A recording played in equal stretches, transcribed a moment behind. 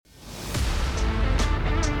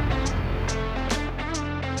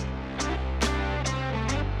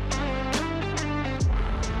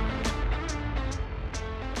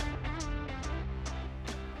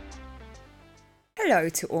Hello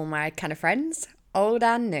to all my kind of friends, old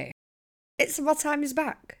and new. It's About Time is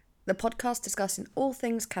Back, the podcast discussing all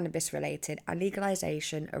things cannabis related and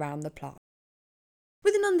legalisation around the plant.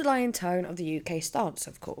 With an underlying tone of the UK stance,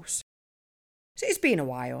 of course. So it's been a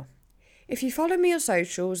while. If you follow me on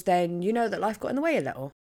socials, then you know that life got in the way a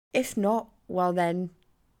little. If not, well then,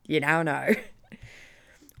 you now know.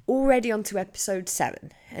 Already on to episode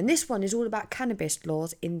 7, and this one is all about cannabis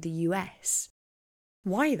laws in the US.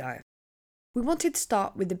 Why though? We wanted to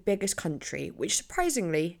start with the biggest country, which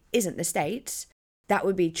surprisingly isn't the States. That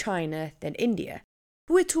would be China, then India.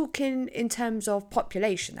 But we're talking in terms of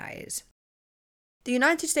population, that is. The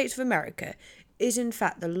United States of America is in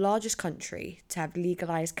fact the largest country to have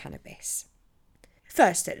legalised cannabis.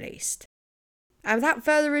 First at least. And without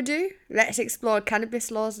further ado, let's explore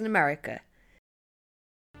cannabis laws in America.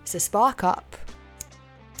 So spark up.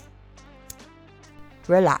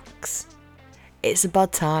 Relax. It's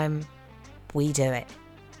about time we do it.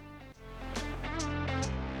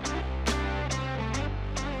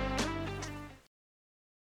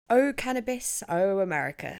 Oh cannabis, oh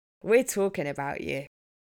America, we're talking about you.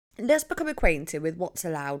 Let's become acquainted with what's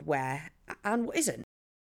allowed where and what isn't.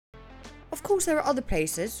 Of course there are other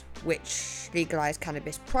places which legalise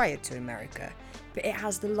cannabis prior to America, but it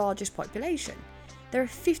has the largest population. There are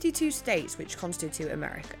 52 states which constitute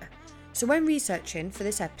America. So when researching for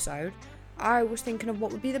this episode, I was thinking of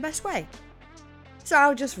what would be the best way. So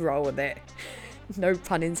I'll just roll with it. No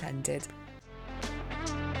pun intended.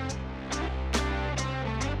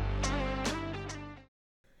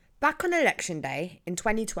 Back on election day in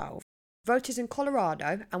 2012, voters in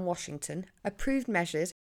Colorado and Washington approved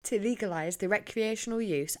measures to legalise the recreational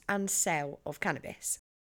use and sale of cannabis,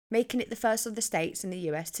 making it the first of the states in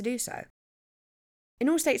the US to do so. In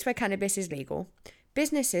all states where cannabis is legal,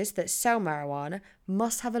 businesses that sell marijuana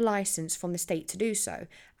must have a licence from the state to do so,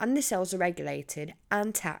 and the sales are regulated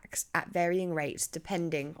and taxed at varying rates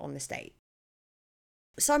depending on the state.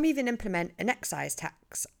 Some even implement an excise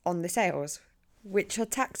tax on the sales, which are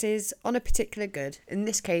taxes on a particular good, in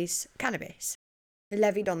this case cannabis,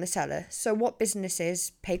 levied on the seller, so what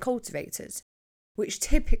businesses pay cultivators, which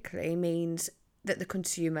typically means that the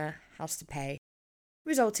consumer has to pay,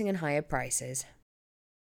 resulting in higher prices.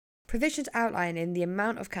 Provisions outlining the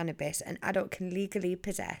amount of cannabis an adult can legally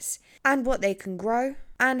possess and what they can grow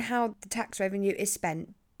and how the tax revenue is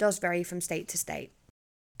spent does vary from state to state.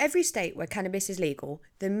 Every state where cannabis is legal,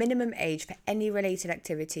 the minimum age for any related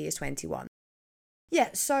activity is 21.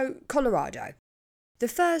 So Colorado. The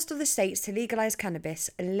first of the states to legalise cannabis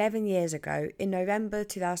 11 years ago in November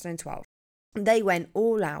 2012. They went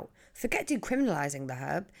all out. Forget decriminalising the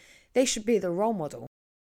herb. They should be the role model.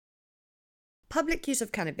 Public use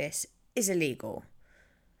of cannabis is illegal.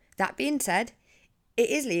 That being said, it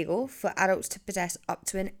is legal for adults to possess up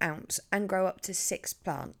to an ounce and grow up to 6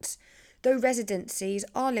 plants, though residencies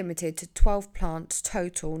are limited to 12 plants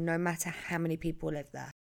total no matter how many people live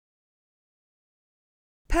there.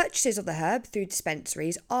 Purchases of the herb through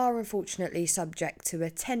dispensaries are unfortunately subject to a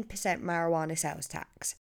 10% marijuana sales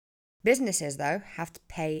tax. Businesses, though, have to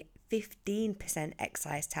pay 15%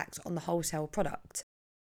 excise tax on the wholesale product.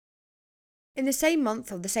 In the same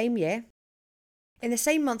month of the same year,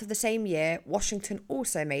 Washington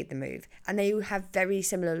also made the move, and they have very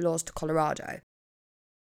similar laws to Colorado.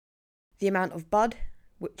 The amount of bud,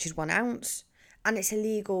 which is 1 ounce, and it's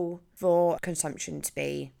illegal for consumption to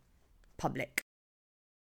be public.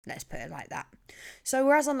 Let's put it like that. So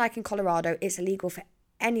whereas unlike in Colorado, it's illegal for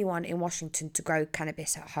anyone in Washington to grow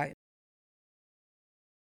cannabis at home.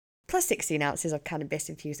 Plus 16 ounces of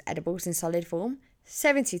cannabis-infused edibles in solid form,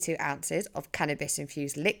 72 ounces of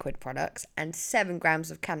cannabis-infused liquid products, and 7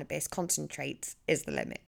 grams of cannabis concentrates is the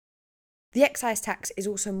limit. The excise tax is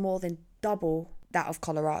also more than double that of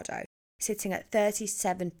Colorado, sitting at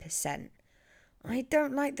 37%. I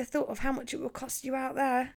don't like the thought of how much it will cost you out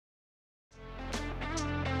there.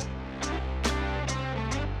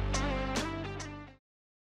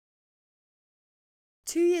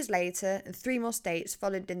 Two years later, and 3 more states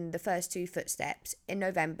followed in the first 2 footsteps in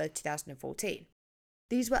November 2014.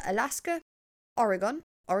 These were Alaska, Oregon,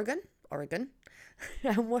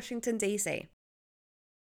 and Washington DC.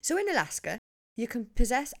 So in Alaska, you can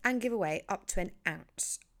possess and give away up to an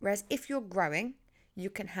ounce, whereas if you're growing, you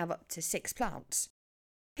can have up to 6 plants.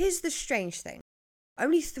 Here's the strange thing.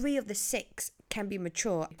 Only 3 of the 6 can be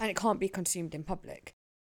mature and it can't be consumed in public.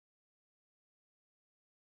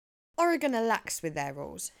 Oregon are lax with their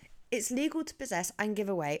rules. It's legal to possess and give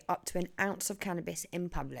away up to an ounce of cannabis in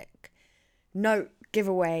public. Note, give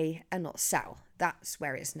away and not sell. That's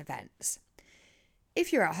where it's an offence.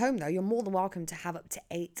 If you're at home though, you're more than welcome to have up to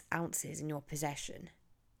 8 ounces in your possession.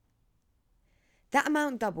 That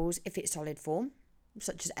amount doubles if it's solid form,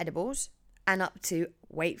 such as edibles, and up to,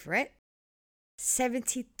 wait for it,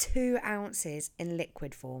 72 ounces in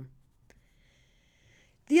liquid form.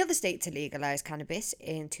 The other state to legalise cannabis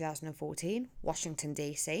in 2014, Washington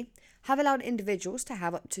DC, have allowed individuals to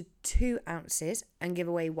have up to 2 ounces and give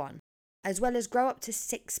away 1, as well as grow up to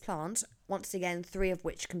 6 plants, once again 3 of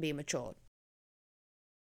which can be matured.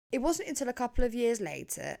 It wasn't until a couple of years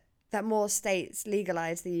later that more states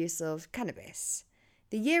legalised the use of cannabis.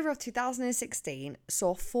 The year of 2016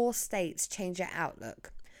 saw 4 states change their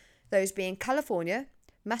outlook, those being California,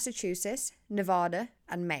 Massachusetts, Nevada,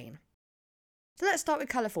 and Maine. So let's start with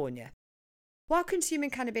California. While consuming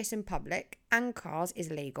cannabis in public and cars is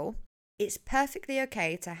legal, it's perfectly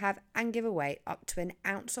okay to have and give away up to an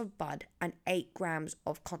ounce of bud and 8 grams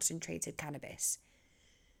of concentrated cannabis.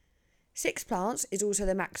 6 plants is also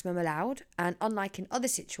the maximum allowed, and unlike in other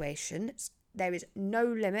situations, there is no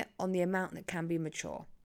limit on the amount that can be mature.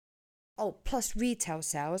 Plus retail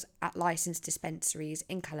sales at licensed dispensaries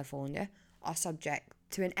in California are subject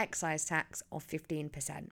to an excise tax of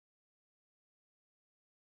 15%.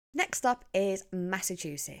 Next up is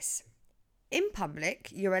Massachusetts. In public,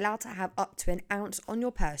 you're allowed to have up to an ounce on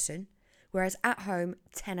your person, whereas at home,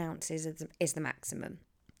 10 ounces is the maximum.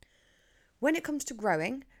 When it comes to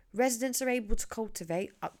growing, residents are able to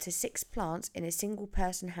cultivate up to 6 plants in a single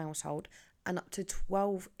person household and up to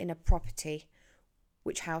 12 in a property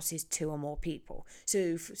which houses 2 or more people.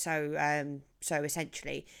 So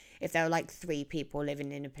essentially, if there are like 3 people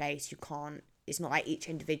living in a place, it's not like each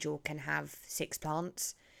individual can have 6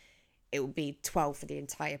 plants. It will be 12 for the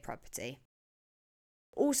entire property.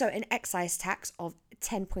 Also, an excise tax of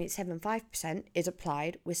 10.75% is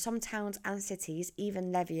applied, with some towns and cities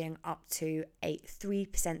even levying up to a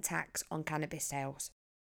 3% tax on cannabis sales.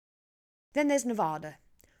 Then there's Nevada.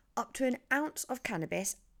 Up to an ounce of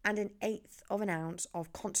cannabis and 1/8 of an ounce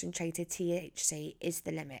of concentrated THC is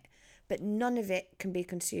the limit, but none of it can be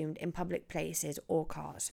consumed in public places or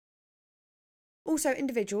cars. Also,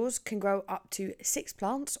 individuals can grow up to 6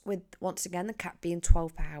 plants, with once again the cap being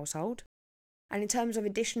 12 per household. And in terms of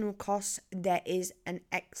additional costs, there is an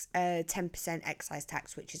 10% excise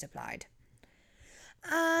tax which is applied.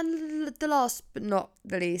 And the last but not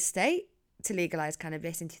the least state to legalise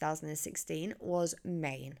cannabis in 2016 was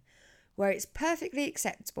Maine, where it's perfectly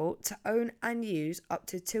acceptable to own and use up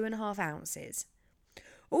to 2.5 ounces.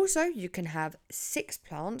 Also, you can have 6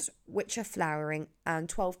 plants which are flowering and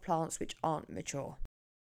 12 plants which aren't mature.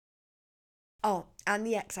 And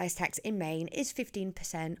the excise tax in Maine is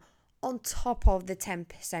 15% on top of the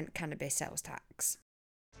 10% cannabis sales tax.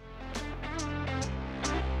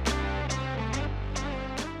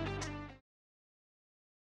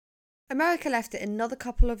 America left it another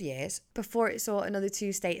couple of years before it saw another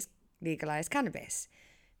 2 states legalise cannabis,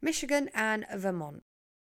 Michigan and Vermont.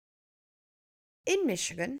 In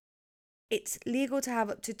Michigan, it's legal to have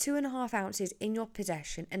up to 2.5 ounces in your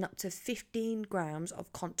possession and up to 15 grams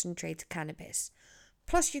of concentrated cannabis.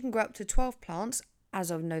 Plus, you can grow up to 12 plants as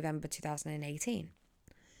of November 2018.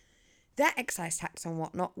 Their excise tax and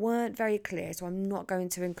whatnot weren't very clear, so I'm not going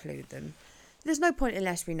to include them. There's no point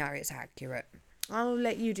unless we know it's accurate. I'll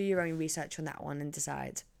let you do your own research on that one and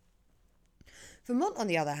decide. Vermont, on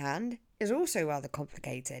the other hand, is also rather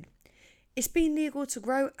complicated. It's been legal to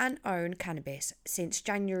grow and own cannabis since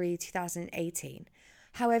January 2018.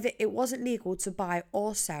 However, it wasn't legal to buy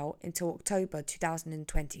or sell until October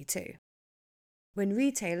 2022, when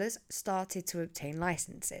retailers started to obtain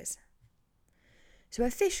licenses. So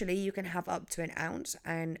officially, you can have up to an ounce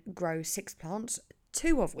and grow 6 plants,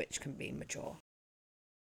 2 of which can be mature.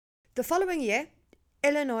 The following year,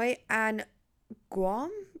 Illinois and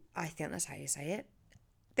Guam, I think that's how you say it,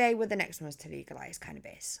 they were the next ones to legalise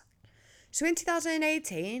cannabis. So in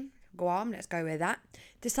 2018, Guam, let's go with that,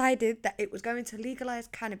 decided that it was going to legalise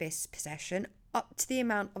cannabis possession up to the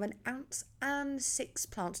amount of an ounce and 6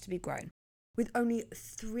 plants to be grown, with only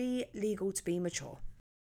 3 legal to be mature.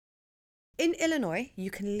 In Illinois, you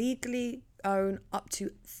can legally own up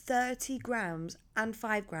to 30 grams and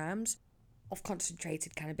 5 grams of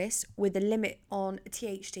concentrated cannabis, with the limit on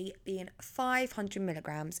THC being 500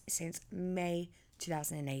 milligrams since May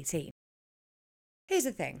 2018. Here's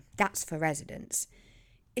the thing, that's for residents.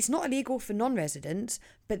 It's not illegal for non-residents,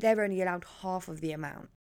 but they're only allowed half of the amount.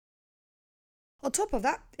 On top of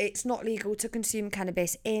that, it's not legal to consume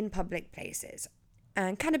cannabis in public places.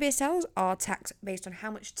 And cannabis sales are taxed based on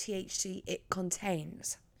how much THC it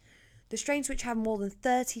contains. The strains which have more than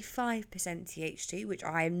 35% THC, which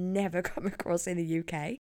I have never come across in the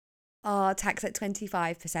UK, are taxed at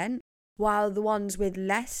 25%, while the ones with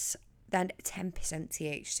less than 10%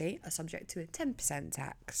 THC are subject to a 10%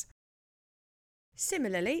 tax.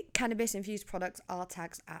 Similarly, cannabis-infused products are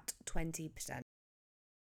taxed at 20%.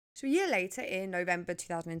 So a year later, in November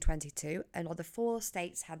 2022, another 4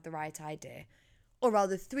 states had the right idea. Or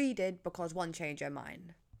rather, 3 did because one changed their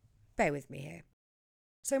mind. Bear with me here.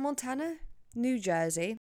 So Montana, New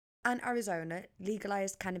Jersey, and Arizona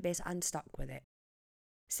legalized cannabis and stuck with it.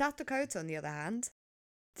 South Dakota, on the other hand,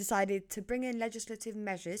 decided to bring in legislative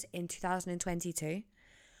measures in 2022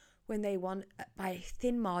 when they won by a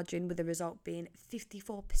thin margin, with the result being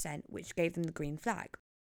 54%, which gave them the green flag,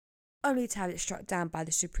 only to have it struck down by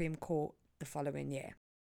the Supreme Court the following year.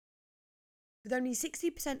 With only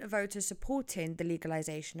 60% of voters supporting the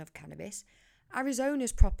legalization of cannabis,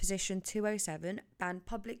 Arizona's Proposition 207 banned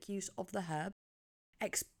public use of the herb,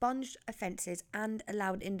 expunged offences, and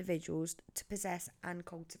allowed individuals to possess and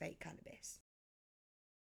cultivate cannabis.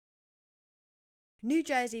 New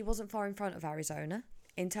Jersey wasn't far in front of Arizona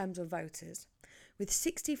in terms of voters, with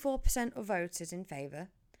 64% of voters in favour.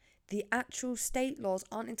 The actual state laws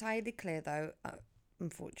aren't entirely clear though,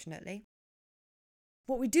 unfortunately.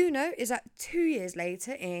 What we do know is that 2 years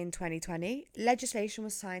later, in 2020, legislation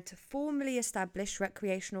was signed to formally establish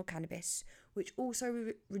recreational cannabis, which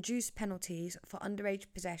also reduced penalties for underage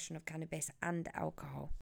possession of cannabis and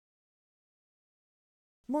alcohol.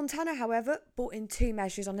 Montana, however, brought in 2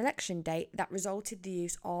 measures on election day that regulated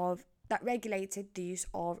the use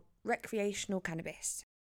of recreational cannabis.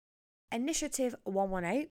 Initiative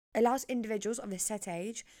 118 allows individuals of a set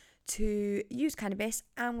age to use cannabis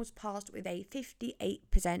and was passed with a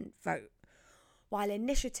 58% vote, while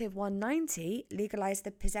Initiative 190 legalised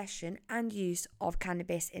the possession and use of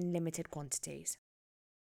cannabis in limited quantities.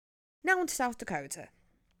 Now on to South Dakota.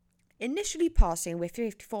 Initially passing with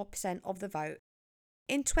 54% of the vote,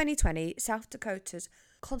 in 2020, South Dakota's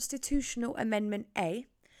Constitutional Amendment A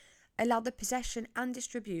allowed the possession and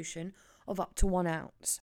distribution of up to 1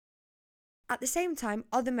 ounce. At the same time,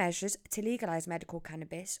 other measures to legalise medical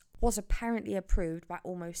cannabis was apparently approved by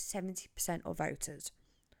almost 70% of voters.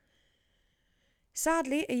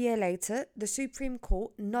 Sadly, a year later, the Supreme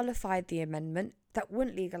Court nullified the amendment that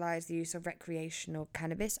wouldn't legalise the use of recreational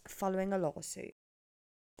cannabis following a lawsuit.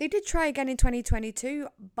 They did try again in 2022,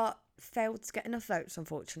 but failed to get enough votes,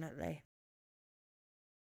 unfortunately.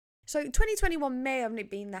 So 2021 may have only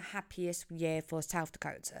been the happiest year for South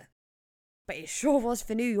Dakota, but it sure was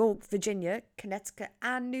for New York, Virginia, Connecticut,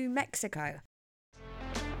 and New Mexico.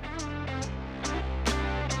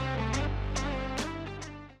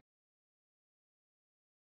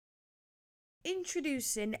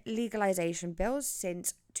 Introducing legalisation bills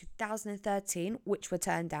since 2013, which were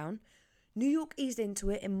turned down, New York eased into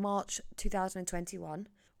it in March 2021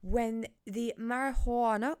 when the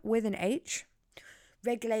Marijuana with an H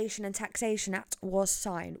Regulation and Taxation Act was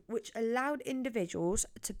signed, which allowed individuals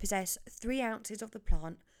to possess 3 ounces of the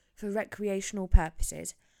plant for recreational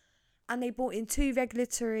purposes, and they brought in 2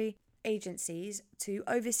 regulatory agencies to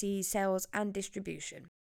oversee sales and distribution.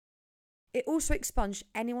 It also expunged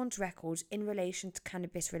anyone's records in relation to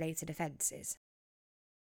cannabis-related offences.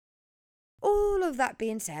 All of that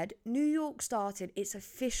being said, New York started its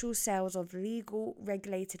official sales of legal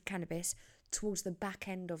regulated cannabis towards the back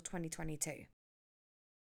end of 2022.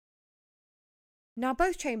 Now,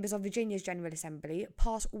 both chambers of Virginia's General Assembly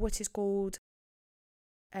passed what is called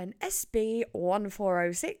an SB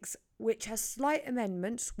 1406, which has slight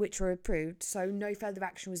amendments which were approved, so no further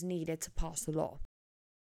action was needed to pass the law.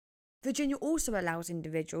 Virginia also allows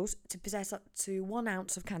individuals to possess up to 1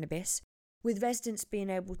 ounce of cannabis, with residents being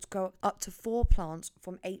able to grow up to 4 plants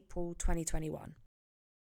from April 2021.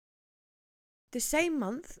 The same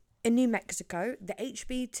month, in New Mexico, the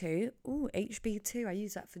HB2, I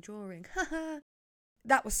use that for drawing,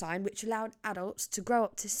 that was signed, which allowed adults to grow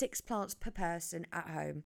up to 6 plants per person at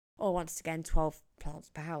home, or once again 12 plants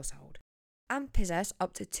per household, and possess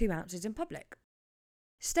up to 2 ounces in public.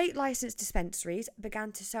 State licensed dispensaries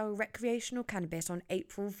began to sell recreational cannabis on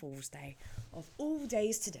April Fool's Day, of all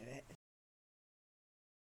days to do it.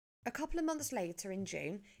 A couple of months later, in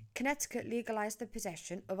June, Connecticut legalised the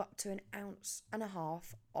possession of up to 1.5 ounces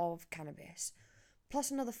of cannabis, plus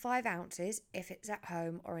another 5 ounces if it's at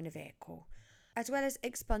home or in a vehicle, as well as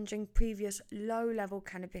expunging previous low-level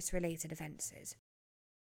cannabis-related offences.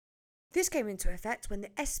 This came into effect when the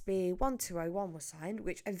SB 1201 was signed,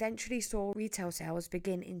 which eventually saw retail sales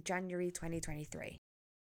begin in January 2023.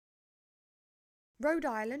 Rhode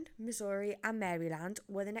Island, Missouri, and Maryland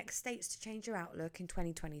were the next states to change their outlook in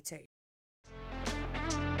 2022.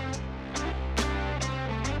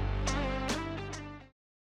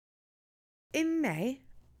 In May,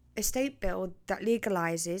 a state bill that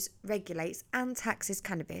legalises, regulates, and taxes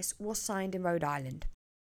cannabis was signed in Rhode Island.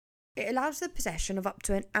 It allows the possession of up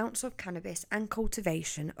to an ounce of cannabis and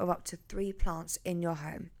cultivation of up to 3 plants in your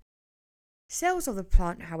home. Sales of the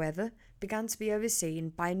plant, however, began to be overseen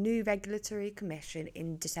by a new regulatory commission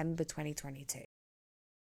in December 2022.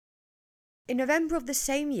 In November of the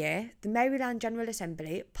same year, the Maryland General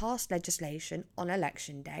Assembly passed legislation on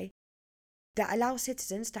Election Day that allows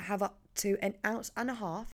citizens to have up to an ounce and a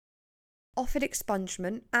half, offered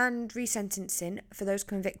expungement and resentencing for those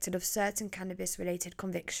convicted of certain cannabis-related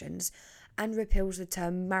convictions, and repeals the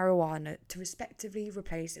term marijuana to respectively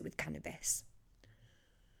replace it with cannabis.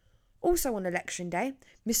 Also on Election Day,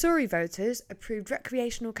 Missouri voters approved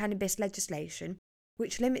recreational cannabis legislation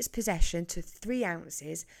which limits possession to 3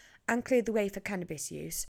 ounces and cleared the way for cannabis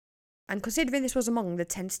use. And considering this was among the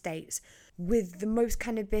 10 states with the most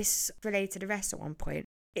cannabis-related arrests at one point,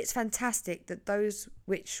 it's fantastic that those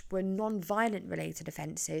which were non-violent related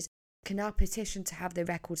offences can now petition to have their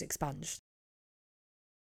records expunged.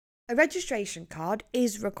 A registration card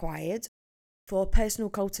is required for personal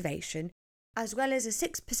cultivation, as well as a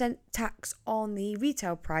 6% tax on the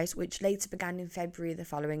retail price, which later began in February the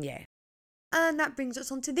following year. And that brings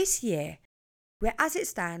us on to this year, where as it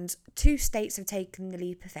stands, 2 states have taken the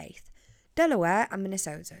leap of faith, Delaware and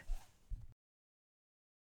Minnesota.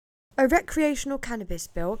 A recreational cannabis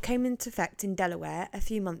bill came into effect in Delaware a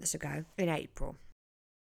few months ago, in April.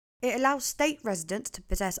 It allows state residents to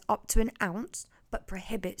possess up to an ounce, but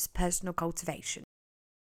prohibits personal cultivation.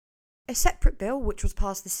 A separate bill, which was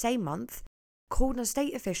passed the same month, called on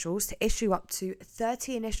state officials to issue up to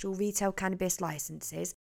 30 initial retail cannabis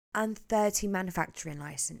licences and 30 manufacturing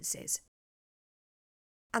licences.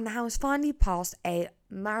 And the House finally passed a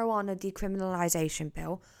marijuana decriminalisation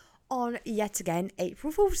bill on, yet again,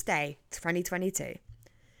 April Fool's Day 2022.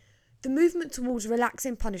 The movement towards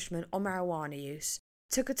relaxing punishment on marijuana use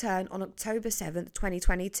took a turn on October 7th,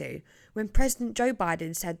 2022, when President Joe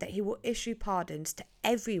Biden said that he will issue pardons to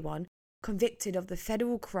everyone convicted of the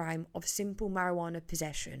federal crime of simple marijuana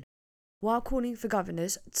possession, while calling for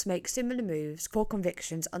governors to make similar moves for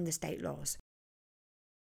convictions under state laws.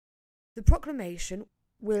 The proclamation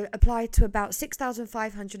will apply to about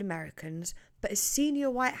 6,500 Americans, but a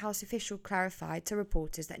senior White House official clarified to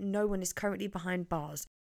reporters that no one is currently behind bars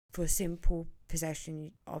for simple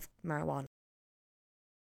possession of marijuana.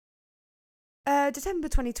 A December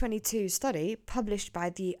 2022 study published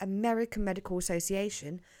by the American Medical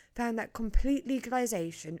Association found that complete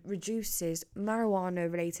legalization reduces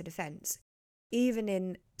marijuana-related offence, even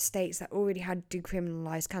in states that already had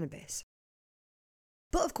decriminalised cannabis.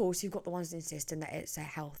 But of course, you've got the ones insisting that it's a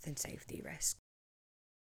health and safety risk.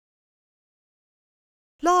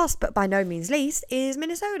 Last but by no means least is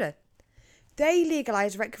Minnesota. They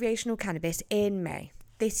legalised recreational cannabis in May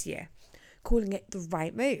this year, calling it the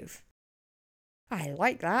right move. I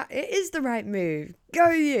like that. It is the right move. Go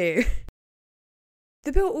you!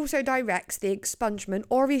 The bill also directs the expungement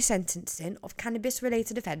or resentencing of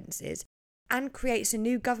cannabis-related offences and creates a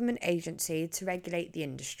new government agency to regulate the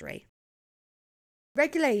industry.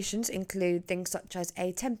 Regulations include things such as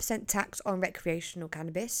a 10% tax on recreational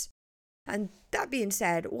cannabis. And that being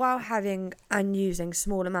said, while having and using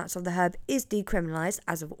small amounts of the herb is decriminalised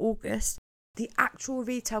as of August, the actual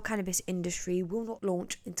retail cannabis industry will not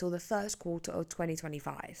launch until the first quarter of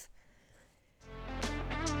 2025.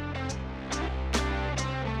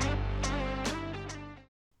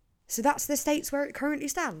 So that's the states where it currently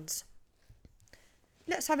stands.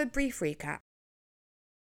 Let's have a brief recap.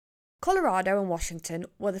 Colorado and Washington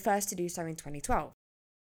were the first to do so in 2012.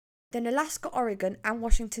 Then Alaska, Oregon and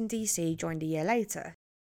Washington DC joined a year later.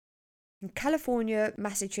 And California,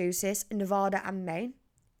 Massachusetts, Nevada and Maine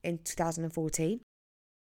in 2014.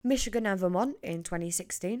 Michigan and Vermont in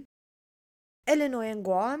 2016. Illinois and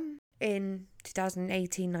Guam in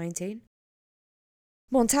 2018-19.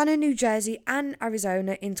 Montana, New Jersey and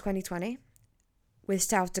Arizona in 2020, with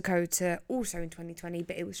South Dakota also in 2020,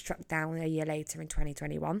 but it was struck down a year later in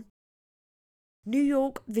 2021. New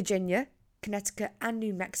York, Virginia, Connecticut and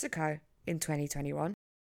New Mexico in 2021.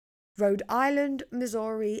 Rhode Island,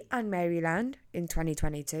 Missouri and Maryland in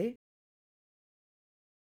 2022.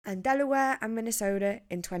 And Delaware and Minnesota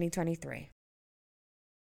in 2023.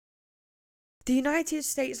 The United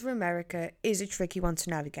States of America is a tricky one to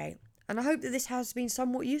navigate, and I hope that this has been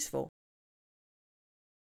somewhat useful.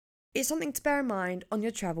 It's something to bear in mind on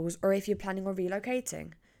your travels or if you're planning on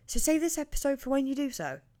relocating, so save this episode for when you do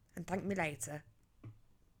so, and thank me later.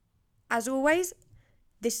 As always,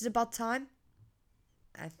 this is a bud time,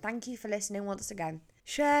 and thank you for listening once again.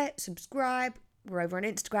 Share, subscribe, we're over on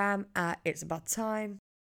Instagram at It's a Bud Time.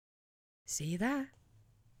 See you there.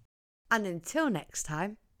 And until next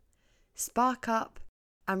time, spark up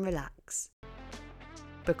and relax.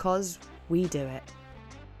 because we do it.